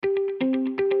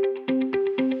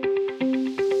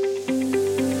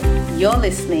You're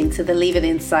listening to the Leave It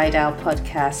Inside Out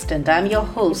podcast, and I'm your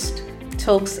host,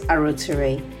 Tokes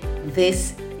Aroture.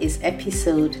 This is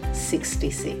episode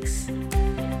 66.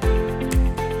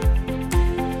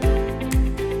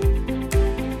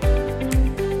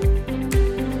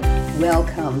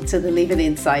 Welcome to the Leave It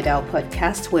Inside Out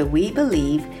podcast, where we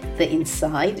believe the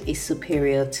inside is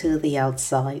superior to the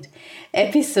outside.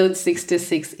 Episode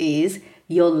 66 is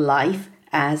Your Life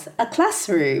as a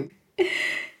Classroom.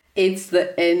 It's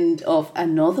the end of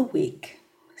another week.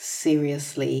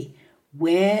 Seriously,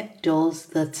 where does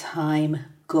the time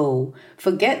go?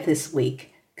 Forget this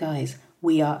week. Guys,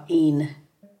 we are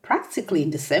practically in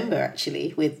December,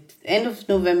 actually, with end of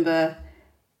November,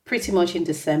 pretty much in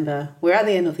December. We're at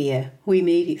the end of the year. We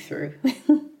made it through.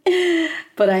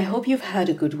 But I hope you've had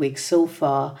a good week so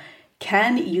far.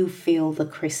 Can you feel the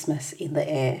Christmas in the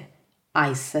air?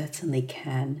 I certainly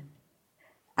can.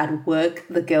 At work,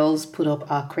 the girls put up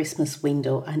our Christmas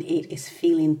window and it is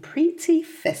feeling pretty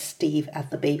festive at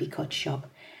the baby cut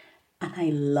shop. And I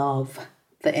love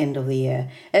the end of the year,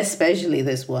 especially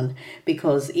this one,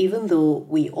 because even though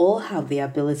we all have the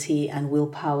ability and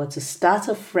willpower to start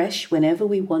afresh whenever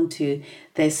we want to,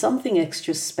 there's something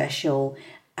extra special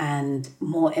and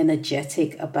more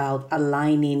energetic about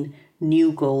aligning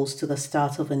new goals to the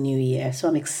start of a new year. So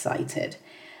I'm excited.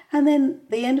 And then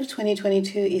the end of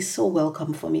 2022 is so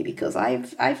welcome for me because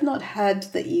I've not had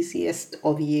the easiest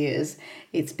of years.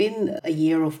 It's been a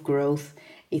year of growth.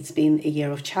 It's been a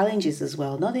year of challenges as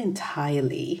well. Not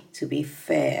entirely, to be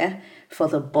fair. For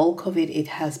the bulk of it, it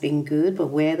has been good. But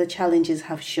where the challenges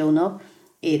have shown up,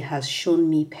 it has shown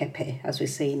me pepe, as we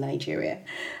say in Nigeria.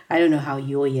 I don't know how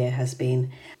your year has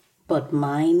been, but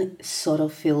mine sort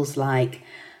of feels like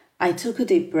I took a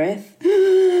deep breath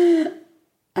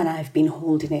and I've been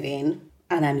holding it in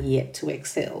and I'm yet to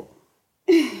exhale.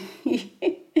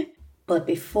 But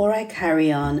before I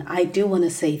carry on, I do want to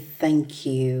say thank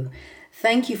you.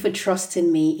 Thank you for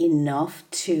trusting me enough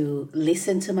to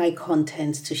listen to my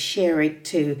content, to share it,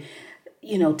 to,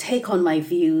 take on my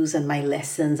views and my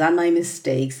lessons and my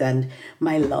mistakes and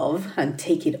my love and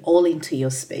take it all into your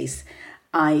space.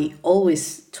 I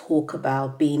always talk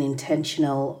about being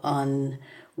intentional on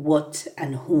what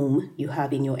and whom you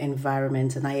have in your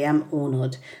environment, and I am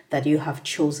honored that you have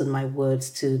chosen my words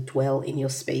to dwell in your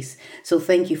space. So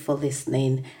thank you for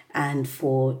listening and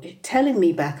for telling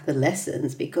me back the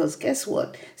lessons, because guess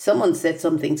what? Someone said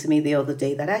something to me the other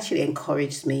day that actually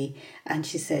encouraged me, and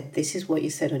she said, this is what you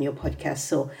said on your podcast.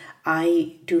 So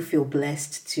I do feel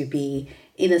blessed to be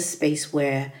in a space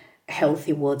where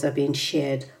healthy words are being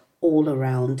shared all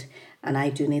around, and I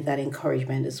do need that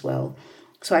encouragement as well.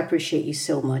 So I appreciate you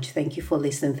so much. Thank you for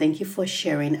listening. Thank you for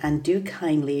sharing, and do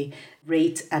kindly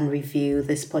rate and review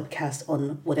this podcast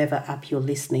on whatever app you're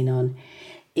listening on.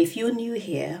 If you're new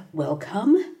here,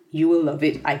 welcome. You will love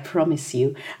it. I promise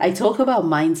you. I talk about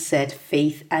mindset,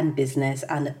 faith, and business,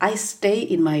 and I stay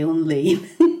in my own lane.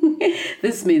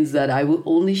 This means that I will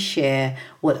only share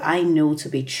what I know to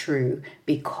be true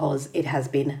because it has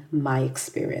been my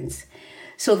experience.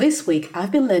 So this week,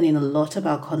 I've been learning a lot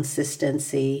about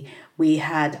consistency. We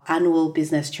had annual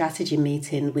business strategy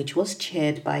meeting, which was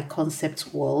chaired by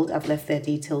Concept World. I've left their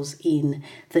details in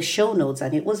the show notes,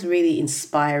 and it was really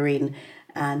inspiring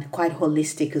and quite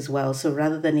holistic as well. So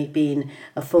rather than it being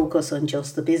a focus on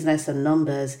just the business and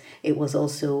numbers, it was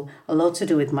also a lot to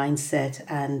do with mindset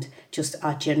and just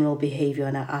our general behavior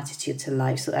and our attitude to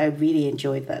life. So I really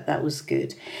enjoyed that. That was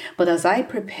good. But as I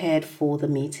prepared for the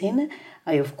meeting,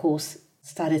 I, of course,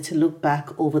 started to look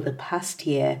back over the past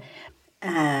year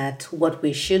at what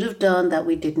we should have done that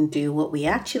we didn't do, what we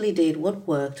actually did, what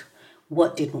worked,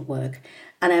 what didn't work.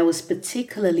 And I was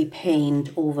particularly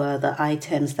pained over the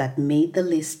items that made the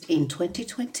list in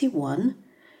 2021,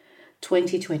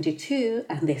 2022,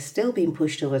 and they're still being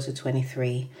pushed over to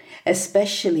 23,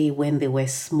 especially when they were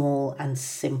small and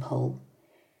simple.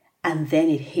 And then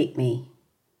it hit me.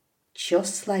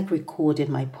 Just like recording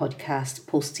my podcast,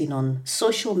 posting on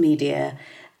social media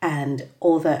and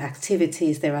other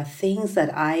activities, there are things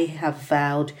that I have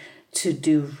vowed to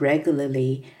do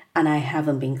regularly and I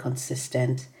haven't been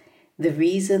consistent. The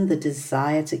reason the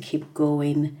desire to keep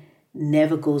going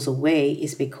never goes away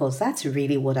is because that's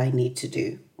really what I need to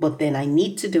do. But then I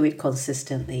need to do it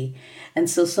consistently. And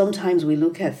so sometimes we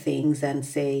look at things and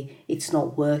say it's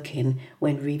not working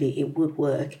when really it would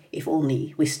work if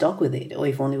only we stuck with it or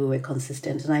if only we were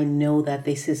consistent. And I know that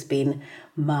this has been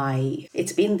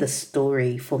it's been the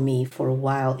story for me for a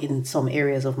while in some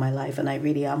areas of my life, and I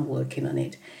really am working on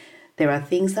it. There are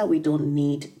things that we don't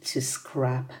need to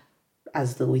scrap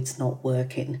as though it's not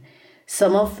working.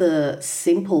 Some of the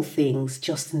simple things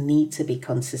just need to be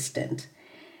consistent.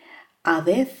 Are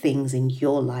there things in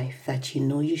your life that you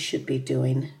know you should be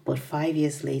doing, but 5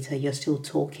 years later, you're still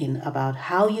talking about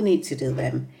how you need to do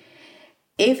them?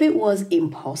 If it was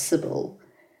impossible,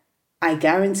 I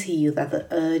guarantee you that the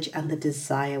urge and the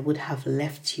desire would have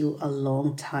left you a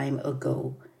long time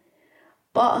ago.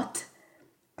 But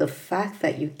the fact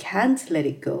that you can't let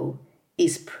it go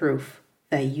is proof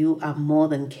that you are more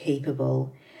than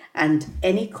capable, and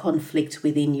any conflict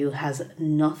within you has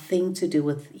nothing to do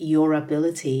with your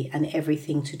ability and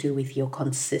everything to do with your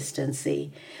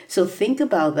consistency. So think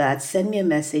about that. Send me a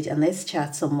message and let's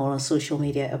chat some more on social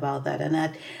media about that. And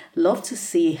I'd love to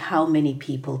see how many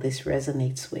people this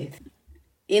resonates with.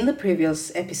 In the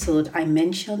previous episode, I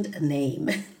mentioned a name.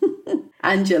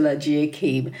 Angela J.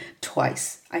 came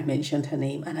twice. I mentioned her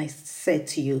name and I said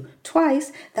to you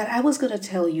twice that I was going to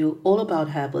tell you all about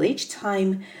her. But each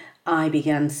time I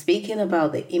began speaking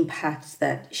about the impact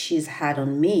that she's had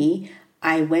on me,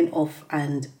 I went off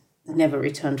and never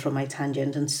returned from my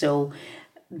tangent. And so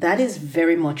that is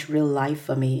very much real life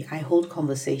for me. I hold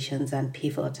conversations and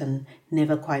pivot and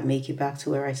never quite make it back to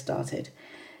where I started.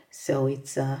 So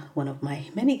it's one of my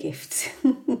many gifts.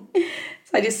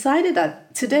 So I decided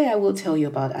that today I will tell you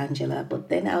about Angela, but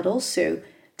then I'd also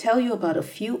tell you about a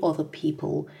few other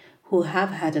people who have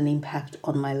had an impact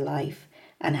on my life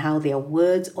and how their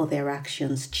words or their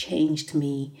actions changed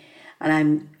me. And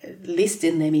I'm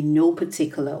listing them in no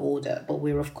particular order, but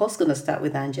we're of course going to start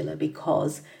with Angela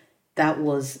because that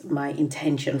was my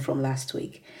intention from last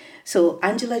week. So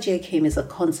Angela J. Kim is a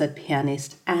concert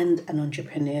pianist and an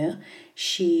entrepreneur.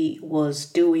 She was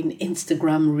doing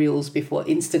Instagram reels before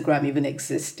Instagram even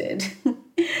existed.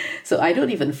 So I don't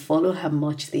even follow her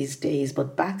much these days,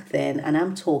 but back then, and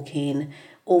I'm talking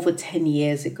over 10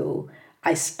 years ago,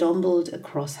 I stumbled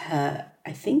across her.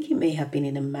 I think it may have been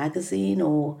in a magazine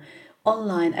or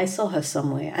online. I saw her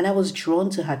somewhere and I was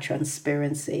drawn to her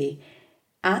transparency.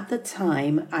 At the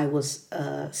time, I was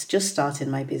just starting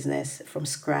my business from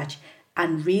scratch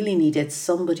and really needed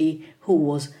somebody who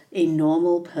was a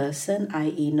normal person,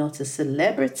 i.e. not a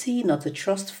celebrity, not a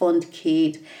trust fund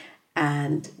kid.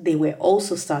 And they were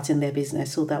also starting their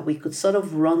business so that we could sort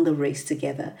of run the race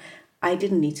together. I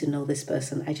didn't need to know this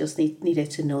person. I just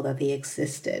needed to know that they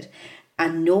existed.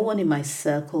 And no one in my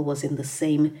circle was in the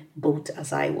same boat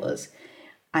as I was.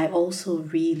 I also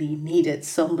really needed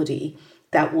somebody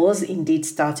that was indeed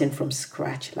starting from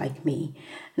scratch like me.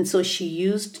 And so she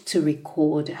used to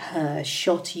record her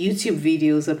short YouTube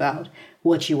videos about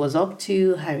what she was up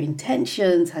to, her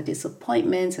intentions, her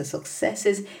disappointments, her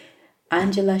successes.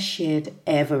 Angela shared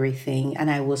everything and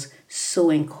I was so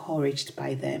encouraged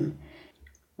by them.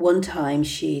 One time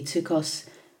she took us,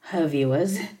 her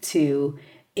viewers, to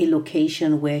a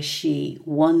location where she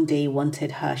one day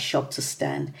wanted her shop to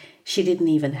stand. She didn't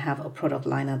even have a product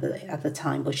line at the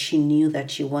time, but she knew that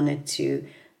she wanted to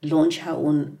launch her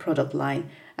own product line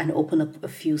and open up a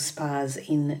few spas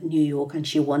in New York, and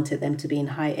she wanted them to be in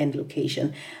high-end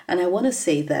location. And I want to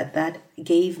say that that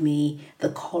gave me the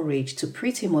courage to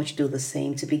pretty much do the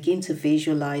same, to begin to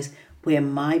visualize where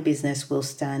my business will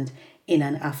stand in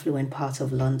an affluent part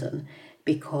of London.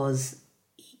 Because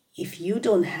if you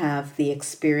don't have the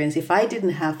experience, if I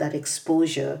didn't have that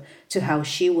exposure to how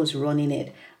she was running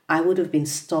it, I would have been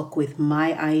stuck with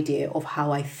my idea of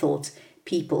how I thought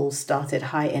people started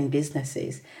high-end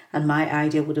businesses. And my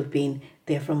idea would have been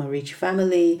they're from a rich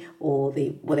family or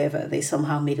they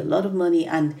somehow made a lot of money.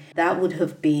 And that would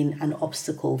have been an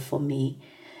obstacle for me.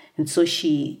 And so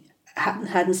she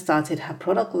hadn't started her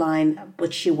product line,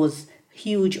 but she was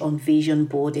huge on vision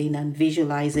boarding and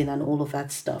visualizing and all of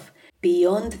that stuff.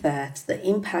 Beyond that, the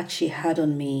impact she had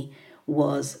on me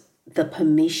was the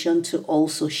permission to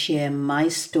also share my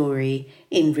story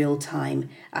in real time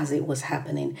as it was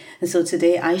happening. And so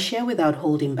today I share without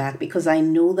holding back because I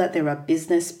know that there are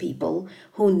business people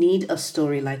who need a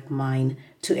story like mine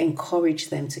to encourage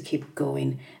them to keep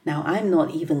going. Now, I'm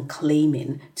not even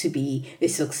claiming to be a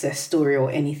success story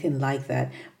or anything like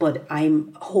that, but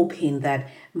I'm hoping that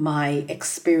my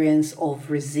experience of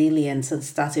resilience and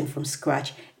starting from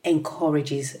scratch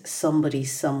encourages somebody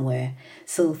somewhere.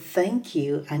 So thank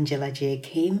you, Angela J.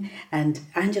 Kim. And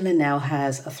Angela now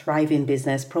has a thriving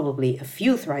business, probably a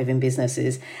few thriving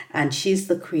businesses, and she's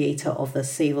the creator of the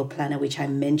Saver Planner, which I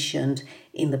mentioned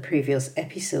in the previous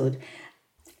episode.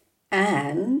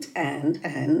 And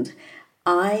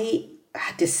I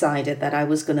decided that I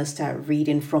was going to start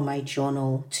reading from my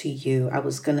journal to you. I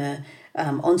was going to,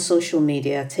 on social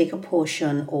media, take a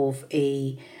portion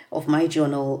of my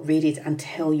journal, read it and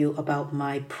tell you about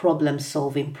my problem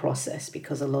solving process,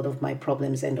 because a lot of my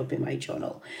problems end up in my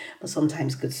journal. But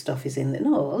sometimes good stuff is in there.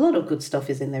 No, a lot of good stuff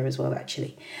is in there as well,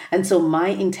 actually. And so my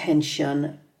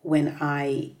intention when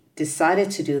I decided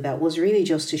to do that was really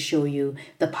just to show you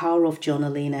the power of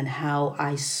journaling and how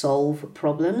I solve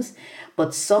problems.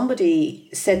 But somebody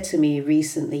said to me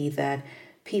recently that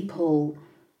people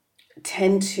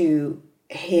tend to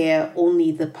hear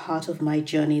only the part of my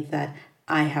journey that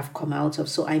I have come out of.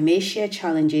 So I may share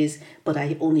challenges, but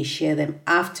I only share them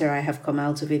after I have come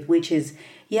out of it, which is,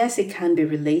 yes, it can be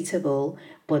relatable,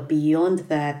 but beyond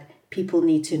that, people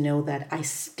need to know that I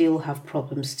still have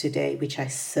problems today, which I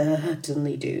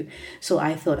certainly do. So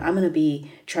I thought I'm going to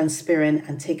be transparent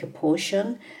and take a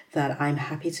portion that I'm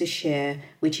happy to share,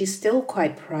 which is still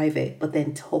quite private, but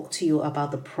then talk to you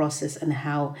about the process and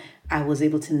how I was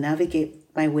able to navigate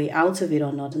my way out of it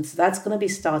or not. And so that's going to be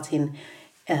starting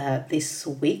this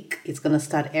week. It's going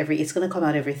to come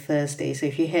out every Thursday. So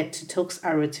if you head to Tokes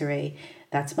Arotere,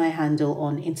 that's my handle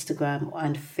on Instagram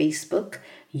and Facebook,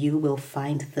 you will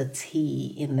find the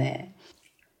tea in there.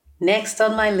 Next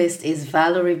on my list is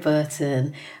Valerie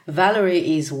Burton.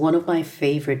 Valerie is one of my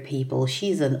favorite people.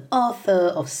 She's an author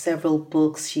of several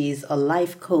books. She's a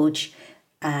life coach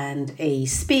and a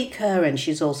speaker, and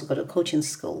she's also got a coaching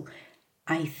school.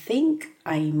 I think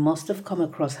I must have come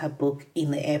across her book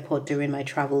in the airport during my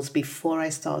travels before I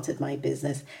started my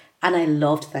business. And I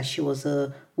loved that she was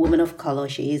a woman of color.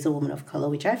 She is a woman of color,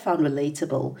 which I found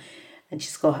relatable. And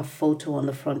she's got her photo on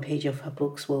the front page of her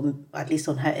books, well, at least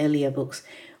on her earlier books.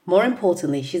 More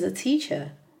importantly, she's a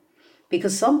teacher.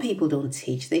 Because some people don't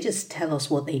teach, they just tell us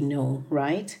what they know,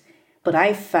 right? But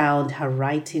I found her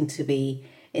writing to be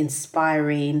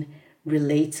inspiring,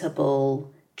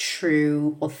 relatable,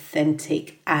 true,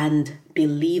 authentic, and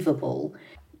believable.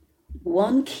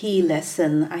 One key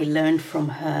lesson I learned from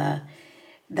her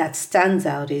that stands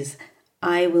out is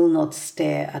I will not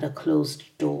stare at a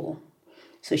closed door.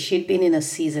 So she'd been in a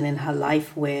season in her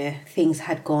life where things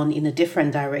had gone in a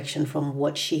different direction from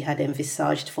what she had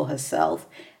envisaged for herself.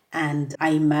 And I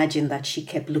imagine that she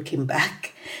kept looking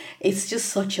back. It's just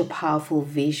such a powerful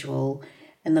visual.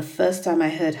 And the first time I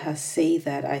heard her say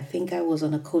that, I think I was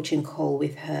on a coaching call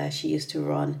with her. She used to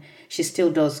run, she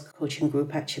still does coaching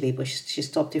group actually, but she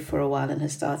stopped it for a while and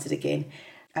has started again.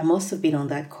 I must have been on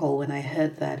that call when I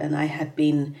heard that, and I had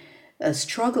been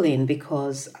struggling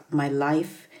because my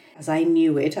life, as I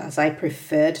knew it, as I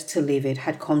preferred to live it,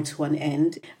 had come to an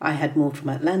end. I had moved from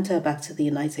Atlanta back to the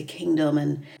United Kingdom,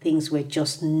 and things were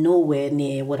just nowhere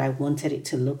near what I wanted it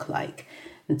to look like.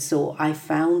 And so I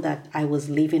found that I was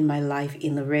living my life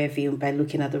in the rear view by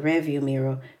looking at the rear view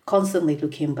mirror, constantly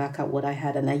looking back at what I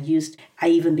had. And I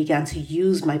even began to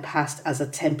use my past as a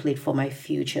template for my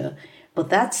future. But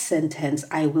that sentence,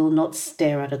 I will not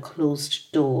stare at a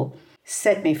closed door,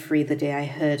 set me free the day I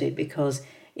heard it, because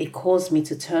it caused me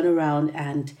to turn around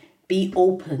and be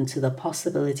open to the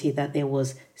possibility that there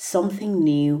was something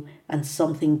new and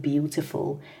something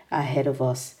beautiful ahead of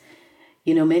us.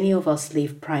 You know, many of us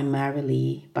live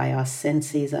primarily by our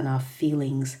senses and our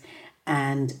feelings,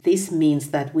 and this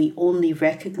means that we only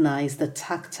recognize the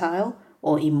tactile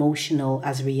or emotional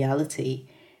as reality,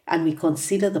 and we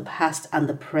consider the past and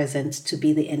the present to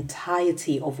be the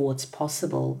entirety of what's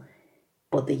possible.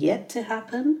 But the yet to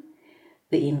happen,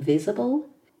 the invisible,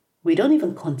 we don't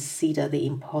even consider the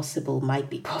impossible might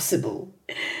be possible.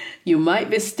 You might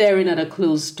be staring at a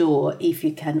closed door if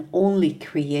you can only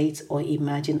create or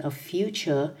imagine a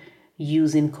future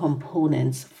using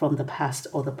components from the past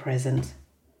or the present.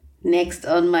 Next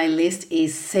on my list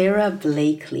is Sara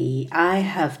Blakely. I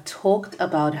have talked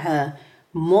about her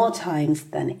more times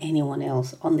than anyone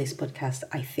else on this podcast,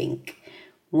 I think.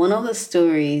 One of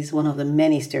the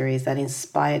many stories that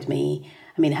inspired me,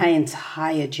 her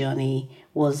entire journey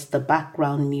was the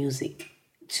background music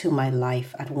to my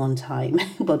life at one time.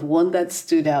 But one that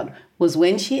stood out was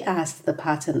when she asked the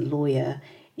patent lawyer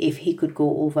if he could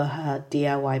go over her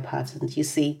DIY patent. You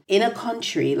see, in a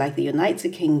country like the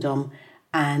United Kingdom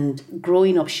and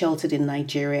growing up sheltered in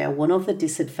Nigeria, one of the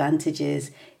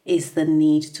disadvantages is the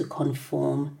need to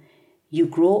conform. You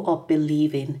grow up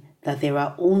believing that there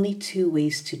are only two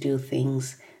ways to do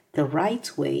things, the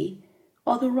right way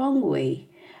or the wrong way.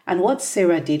 And what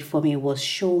Sara did for me was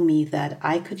show me that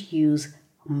I could use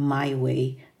my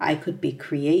way. I could be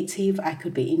creative, I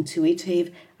could be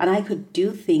intuitive, and I could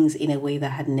do things in a way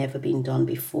that had never been done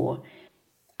before.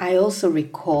 I also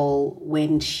recall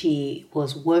when she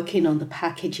was working on the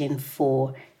packaging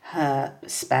for her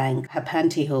Spank, her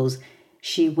pantyhose,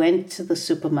 she went to the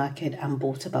supermarket and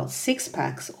bought about 6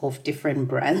 packs of different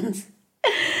brands.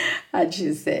 And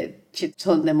she said she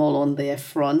turned them all on their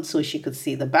front so she could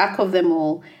see the back of them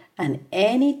all. And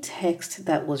any text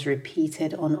that was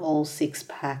repeated on all 6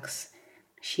 packs,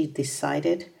 she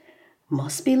decided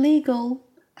must be legal.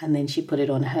 And then she put it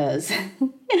on hers.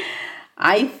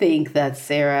 I think that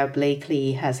Sarah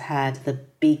Blakely has had the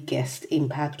biggest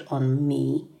impact on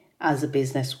me as a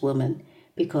businesswoman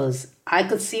because I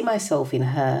could see myself in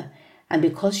her. And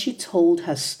because she told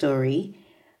her story,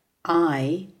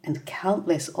 I and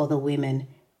countless other women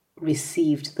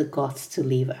received the guts to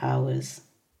live ours.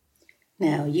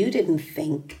 Now, you didn't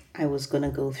think I was going to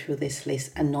go through this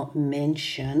list and not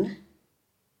mention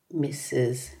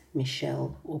Mrs.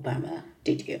 Michelle Obama,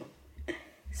 did you?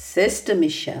 Sister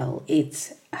Michelle,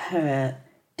 it's her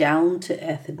down to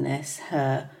earthness,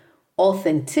 her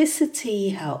authenticity,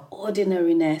 her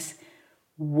ordinariness.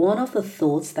 One of the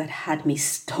thoughts that had me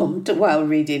stumped while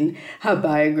reading her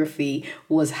biography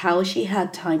was how she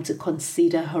had time to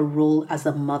consider her role as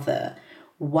a mother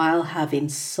while having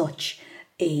such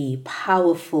a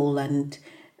powerful and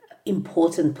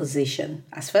important position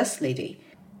as First Lady.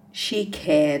 She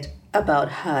cared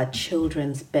about her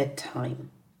children's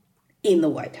bedtime in the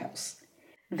White House.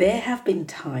 There have been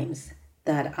times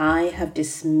that I have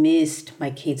dismissed my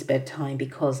kids' bedtime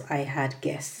because I had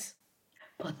guests,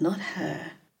 but not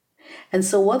her. And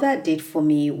so what that did for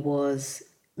me was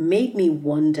made me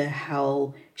wonder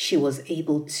how she was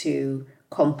able to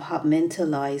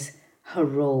compartmentalize her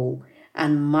role.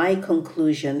 And my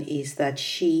conclusion is that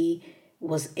she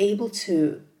was able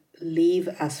to live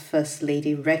as First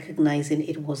Lady, recognizing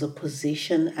it was a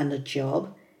position and a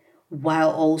job,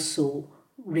 while also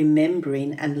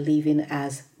remembering and living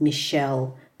as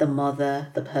Michelle, the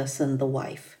mother, the person, the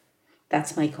wife.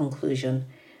 That's my conclusion.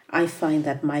 I find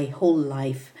that my whole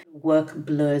life, work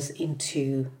blurs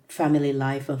into family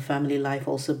life, and family life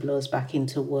also blurs back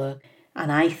into work.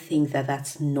 And I think that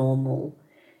that's normal.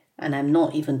 And I'm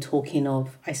not even talking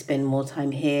of I spend more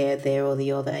time here, there, or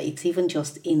the other. It's even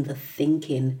just in the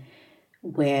thinking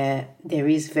where there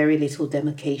is very little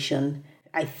demarcation.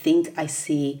 I think I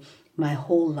see my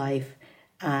whole life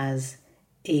as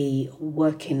a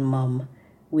working mom,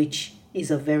 which is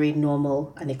a very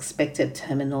normal and expected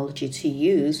terminology to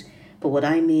use. But what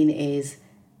I mean is,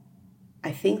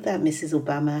 I think that Mrs.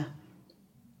 Obama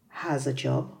has a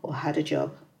job, or had a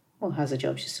job, or has a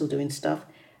job, she's still doing stuff,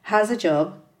 has a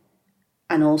job,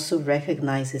 and also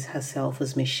recognizes herself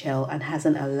as Michelle and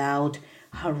hasn't allowed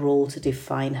her role to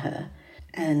define her.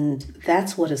 And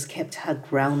that's what has kept her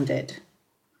grounded.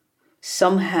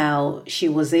 Somehow she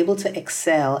was able to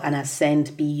excel and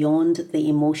ascend beyond the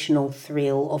emotional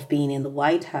thrill of being in the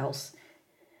White House.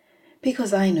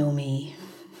 Because I know me,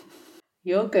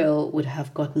 your girl would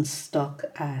have gotten stuck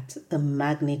at the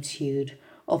magnitude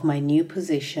of my new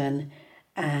position,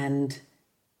 and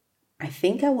I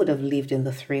think I would have lived in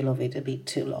the thrill of it a bit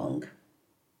too long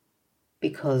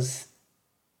because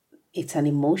it's an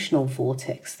emotional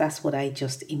vortex. That's what I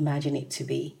just imagine it to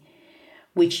be,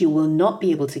 which you will not be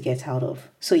able to get out of.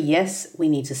 So yes, we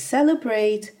need to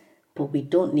celebrate, but we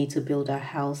don't need to build our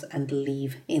house and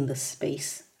live in the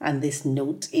space. And this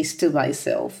note is to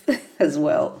myself as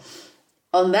well.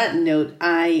 On that note,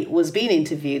 I was being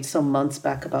interviewed some months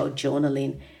back about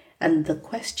journaling, and the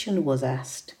question was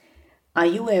asked, are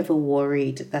you ever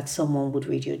worried that someone would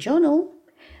read your journal?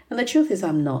 And the truth is,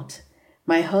 I'm not.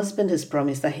 My husband has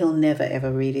promised that he'll never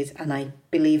ever read it, and I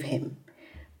believe him.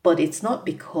 But it's not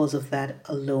because of that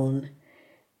alone.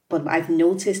 But I've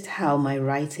noticed how my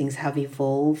writings have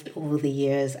evolved over the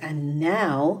years, and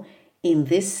now, in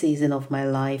this season of my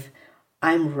life,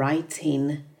 I'm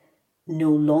writing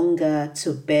no longer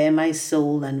to bare my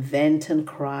soul and vent and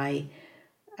cry.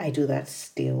 I do that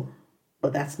still,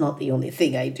 but that's not the only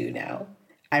thing I do now.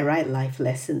 I write life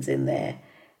lessons in there,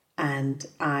 and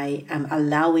I am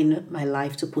allowing my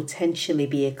life to potentially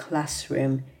be a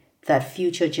classroom that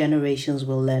future generations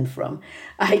will learn from.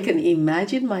 I can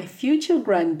imagine my future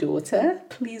granddaughter,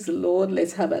 please Lord,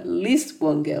 let's have at least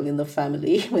one girl in the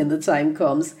family when the time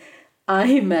comes. I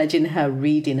imagine her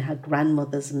reading her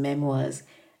grandmother's memoirs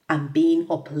and being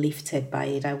uplifted by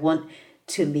it. I want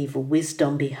to leave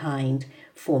wisdom behind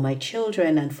for my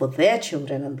children and for their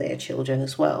children and their children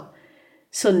as well.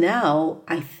 So now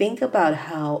I think about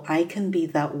how I can be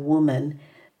that woman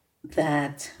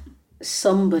that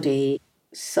somebody,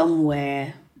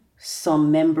 somewhere,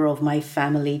 some member of my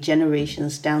family,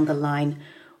 generations down the line,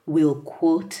 will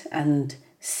quote and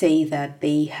say that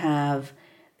they have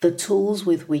the tools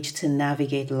with which to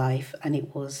navigate life, and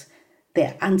it was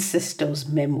their ancestors'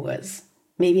 memoirs.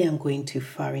 Maybe I'm going too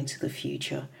far into the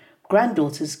future.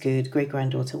 Granddaughter's good,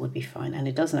 great-granddaughter would be fine, and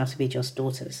it doesn't have to be just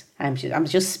daughters. I'm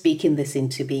just speaking this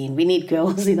into being. We need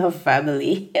girls in our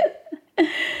family.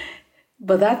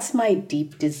 But that's my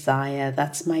deep desire,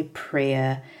 that's my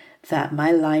prayer, that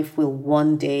my life will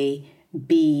one day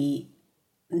be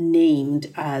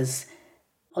named as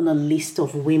on a list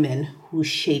of women who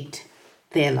shaped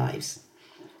their lives.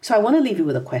 So I want to leave you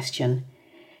with a question.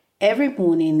 Every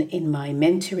morning in my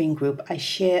mentoring group, I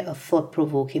share a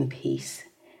thought-provoking piece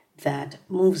that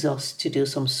moves us to do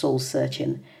some soul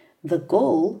searching. The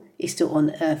goal is to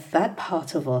unearth that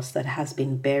part of us that has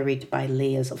been buried by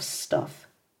layers of stuff.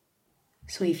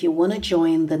 So if you want to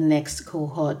join the next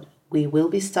cohort, we will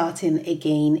be starting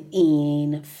again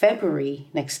in February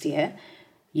next year.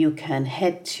 You can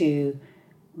head to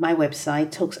my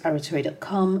website,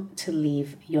 talksaratory.com, to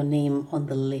leave your name on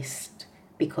the list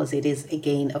because it is,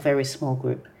 again, a very small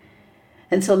group.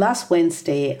 And so last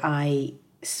Wednesday, I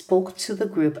spoke to the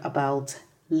group about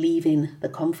leaving the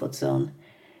comfort zone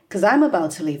because I'm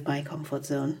about to leave my comfort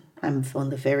zone. I'm on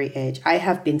the very edge. I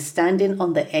have been standing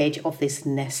on the edge of this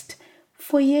nest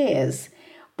for years,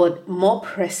 but more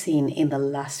pressing in the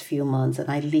last few months. And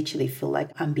I literally feel like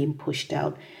I'm being pushed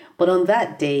out. But on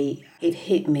that day, it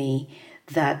hit me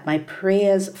that my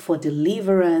prayers for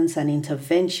deliverance and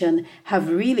intervention have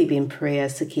really been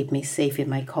prayers to keep me safe in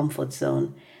my comfort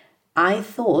zone. I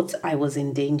thought I was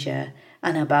in danger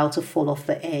and about to fall off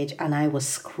the edge, and I was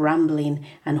scrambling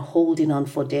and holding on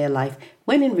for dear life,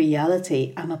 when in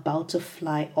reality, I'm about to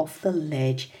fly off the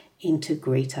ledge into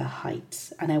greater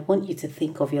heights. And I want you to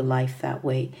think of your life that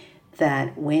way,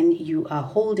 that when you are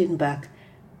holding back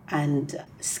and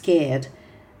scared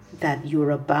that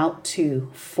you're about to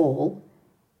fall,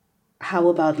 how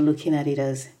about looking at it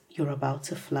as you're about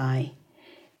to fly?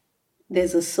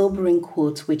 There's a sobering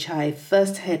quote which I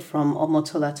first heard from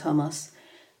Omotola Thomas.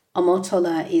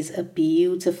 Omotola is a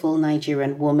beautiful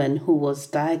Nigerian woman who was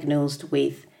diagnosed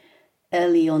with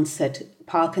early onset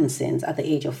Parkinson's at the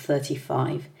age of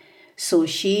 35. So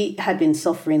she had been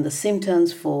suffering the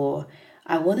symptoms for,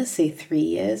 I want to say 3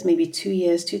 years, maybe 2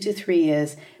 years, 2 to 3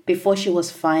 years before she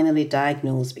was finally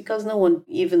diagnosed, because no one,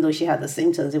 even though she had the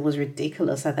symptoms, it was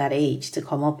ridiculous at that age to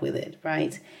come up with it,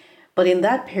 right? But in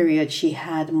that period, she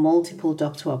had multiple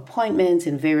doctor appointments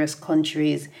in various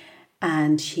countries,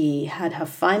 and she had her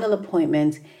final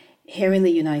appointment here in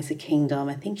the United Kingdom.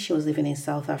 I think she was living in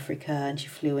South Africa and she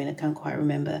flew in, I can't quite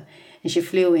remember. And she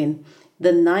flew in.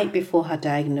 The night before her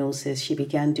diagnosis, she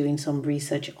began doing some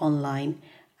research online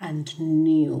and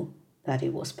knew that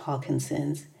it was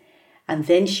Parkinson's. And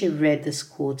then she read this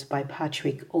quote by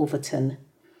Patrick Overton.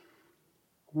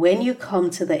 When you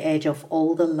come to the edge of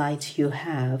all the light you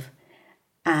have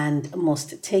and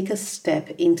must take a step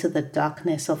into the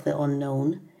darkness of the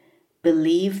unknown,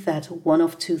 believe that one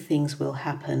of two things will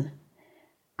happen.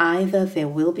 Either there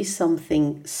will be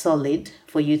something solid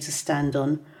for you to stand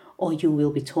on, or you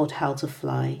will be taught how to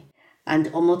fly. And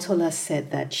Omotola said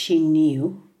that she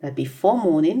knew that before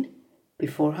morning,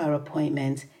 before her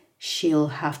appointment, she'll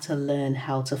have to learn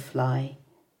how to fly.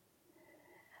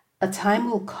 A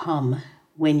time will come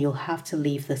when you'll have to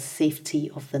leave the safety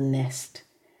of the nest.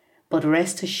 But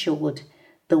rest assured,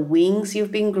 the wings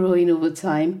you've been growing over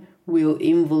time will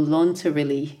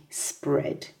involuntarily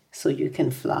spread so you can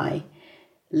fly.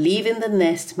 Leaving the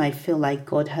nest might feel like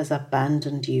God has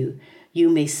abandoned you. You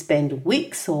may spend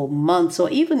weeks or months or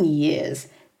even years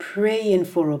praying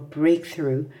for a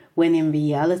breakthrough, when in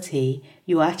reality,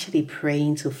 you're actually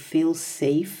praying to feel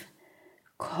safe,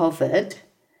 covered,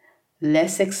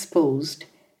 less exposed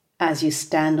as you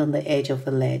stand on the edge of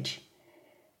the ledge.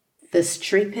 The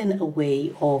stripping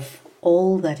away of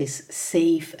all that is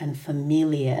safe and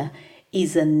familiar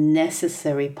is a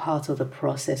necessary part of the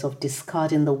process of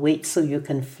discarding the weight so you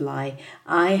can fly.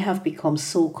 I have become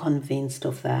so convinced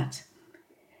of that.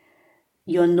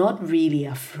 You're not really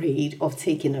afraid of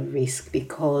taking a risk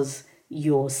because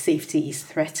your safety is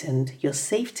threatened. Your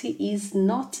safety is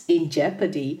not in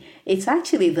jeopardy. It's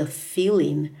actually the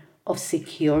feeling of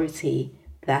security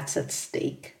that's at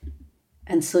stake.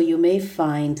 And so you may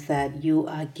find that you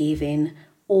are giving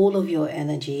all of your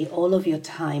energy, all of your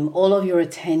time, all of your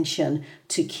attention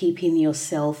to keeping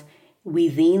yourself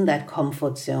within that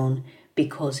comfort zone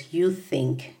because you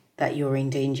think that you're in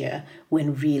danger,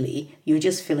 when really you're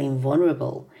just feeling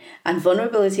vulnerable. And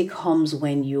vulnerability comes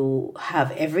when you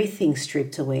have everything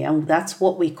stripped away. And that's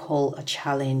what we call a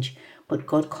challenge. But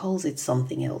God calls it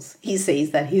something else. He says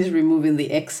that He's removing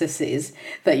the excesses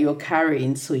that you're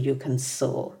carrying so you can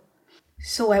soar.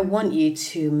 So I want you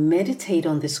to meditate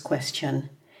on this question.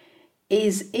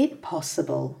 Is it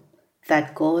possible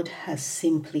that God has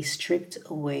simply stripped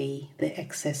away the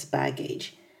excess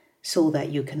baggage so that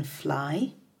you can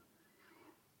fly?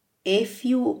 If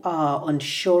you are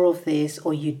unsure of this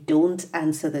or you don't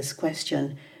answer this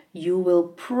question, you will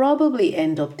probably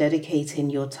end up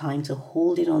dedicating your time to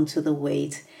holding on to the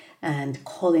weight and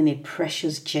calling it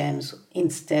precious gems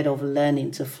instead of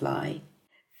learning to fly.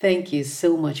 Thank you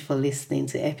so much for listening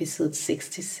to episode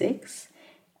 66.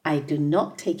 I do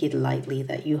not take it lightly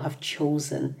that you have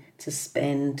chosen to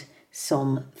spend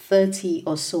some 30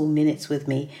 or so minutes with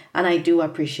me, and I do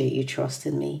appreciate you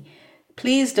trusting me.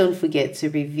 Please don't forget to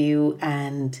review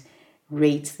and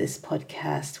rate this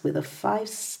podcast with a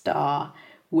 5-star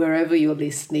wherever you're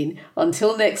listening.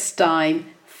 Until next time,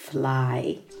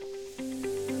 fly.